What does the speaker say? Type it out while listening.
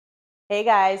Hey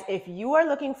guys, if you are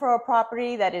looking for a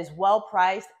property that is well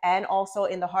priced and also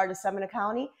in the heart of Seminole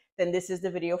County, then this is the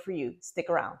video for you. Stick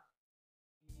around.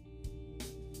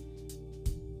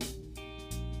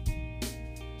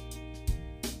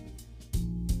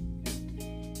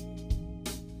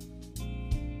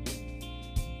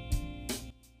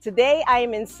 Today I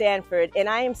am in Sanford and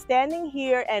I am standing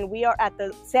here and we are at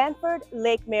the Sanford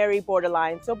Lake Mary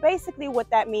borderline. So basically what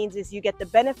that means is you get the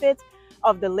benefits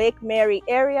of the Lake Mary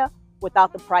area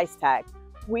without the price tag.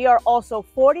 We are also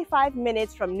 45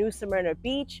 minutes from New Smyrna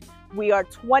Beach. We are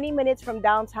 20 minutes from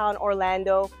downtown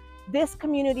Orlando. This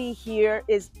community here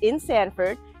is in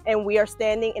Sanford and we are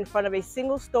standing in front of a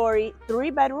single-story,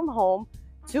 3-bedroom home,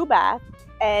 2-bath,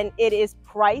 and it is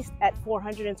priced at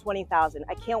 $420,000.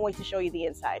 I can't wait to show you the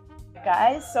inside.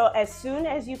 Guys, so as soon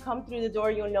as you come through the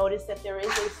door, you'll notice that there is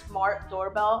a smart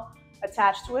doorbell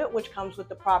attached to it, which comes with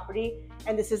the property.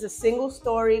 And this is a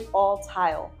single-story, all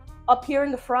tile. Up here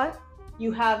in the front,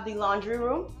 you have the laundry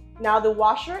room. Now the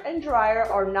washer and dryer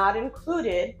are not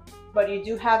included, but you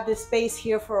do have this space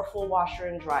here for a full washer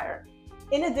and dryer.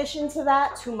 In addition to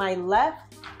that, to my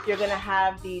left, you're gonna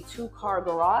have the 2-car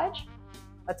garage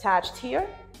attached here.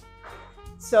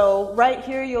 So right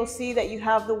here, you'll see that you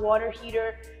have the water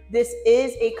heater. This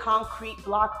is a concrete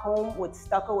block home with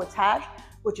stucco attached,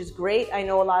 which is great. I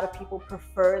know a lot of people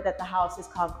prefer that the house is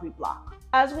concrete block.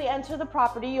 As we enter the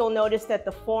property, you'll notice that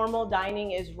the formal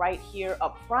dining is right here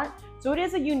up front. So it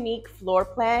is a unique floor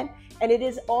plan, and it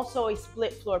is also a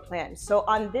split floor plan. So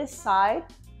on this side,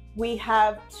 we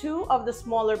have 2 of the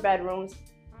smaller bedrooms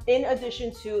in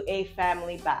addition to a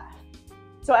family bath.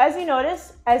 So as you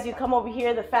notice, as you come over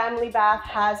here, the family bath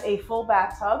has a full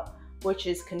bathtub, which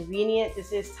is convenient.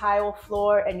 This is tile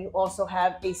floor, and you also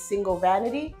have a single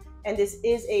vanity, and this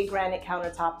is a granite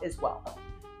countertop as well.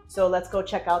 So let's go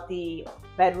check out the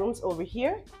bedrooms over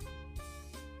here.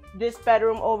 This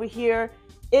bedroom over here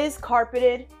is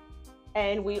carpeted,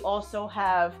 and we also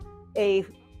have a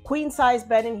queen size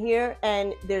bed in here,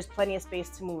 and there's plenty of space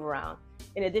to move around.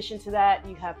 In addition to that,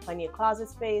 you have plenty of closet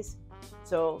space.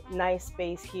 So nice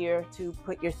space here to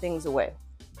put your things away.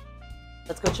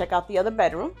 Let's go check out the other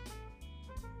bedroom.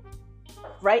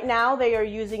 Right now, they are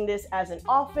using this as an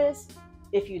office.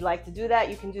 If you'd like to do that,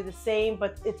 you can do the same,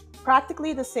 but it's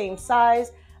practically the same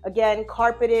size. Again,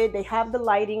 carpeted, they have the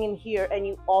lighting in here, and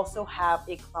you also have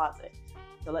a closet.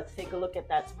 So let's take a look at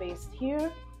that space here,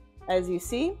 as you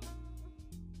see.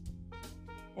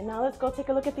 And now let's go take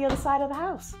a look at the other side of the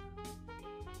house.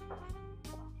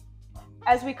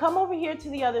 As we come over here to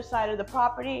the other side of the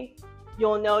property,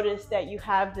 you'll notice that you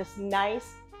have this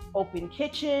nice open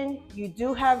kitchen. You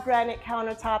do have granite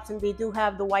countertops, and they do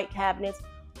have the white cabinets.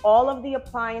 All of the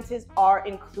appliances are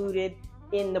included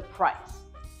in the price.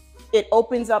 It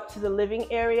opens up to the living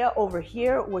area over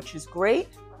here, which is great.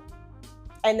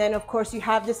 And then of course you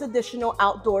have this additional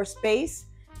outdoor space,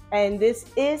 and this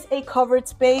is a covered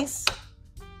space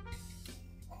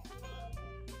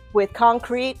with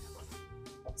concrete.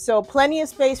 So plenty of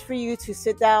space for you to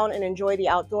sit down and enjoy the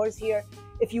outdoors here.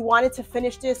 If you wanted to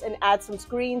finish this and add some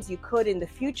screens, you could in the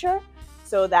future.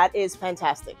 So that is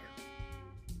fantastic.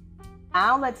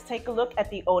 Now let's take a look at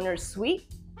the owner's suite.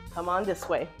 Come on this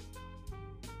way.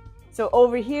 So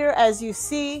over here, as you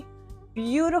see,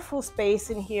 beautiful space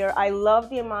in here. I love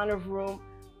the amount of room,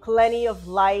 plenty of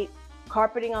light,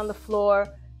 carpeting on the floor.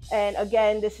 And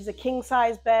again, this is a king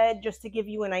size bed, just to give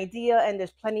you an idea, and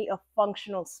there's plenty of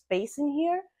functional space in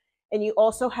here. And you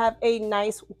also have a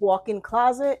nice walk-in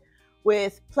closet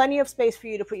with plenty of space for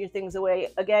you to put your things away.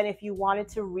 Again, if you wanted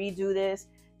to redo this,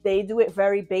 they do it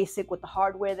very basic with the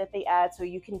hardware that they add, so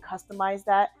you can customize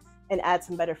that and add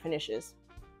some better finishes.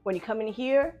 When you come in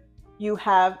here, you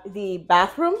have the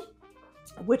bathroom,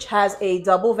 which has a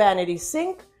double vanity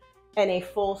sink and a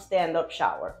full stand-up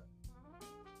shower.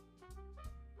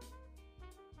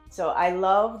 So I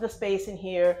love the space in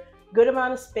here, good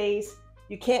amount of space.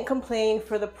 You can't complain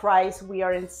for the price. We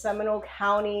are in Seminole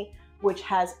County, which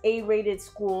has A-rated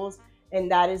schools,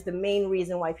 and that is the main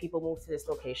reason why people move to this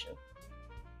location.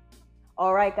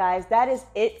 All right, guys, that is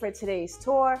it for today's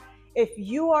tour. If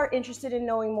you are interested in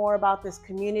knowing more about this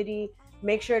community,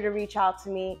 make sure to reach out to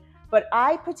me. But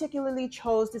I particularly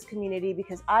chose this community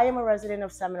because I am a resident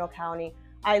of Seminole County.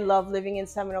 I love living in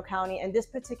Seminole County, and this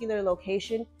particular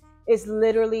location is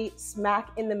literally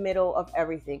smack in the middle of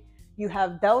everything. You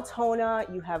have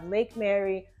Beltona, you have Lake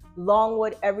Mary,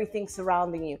 Longwood, everything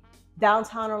surrounding you.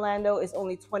 Downtown Orlando is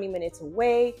only 20 minutes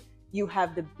away. You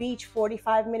have the beach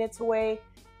 45 minutes away.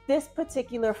 This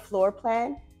particular floor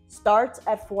plan starts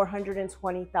at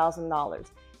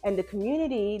 $420,000. And the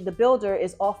community, the builder,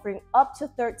 is offering up to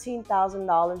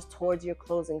 $13,000 towards your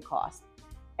closing costs.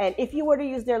 And if you were to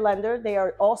use their lender, they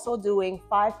are also doing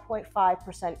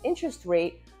 5.5% interest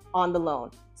rate on the loan.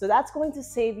 So that's going to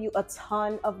save you a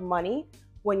ton of money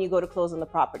when you go to close on the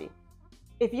property.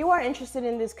 If you are interested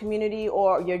in this community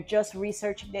or you're just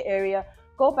researching the area,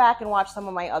 go back and watch some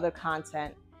of my other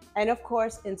content. And of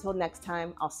course, until next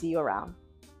time, I'll see you around.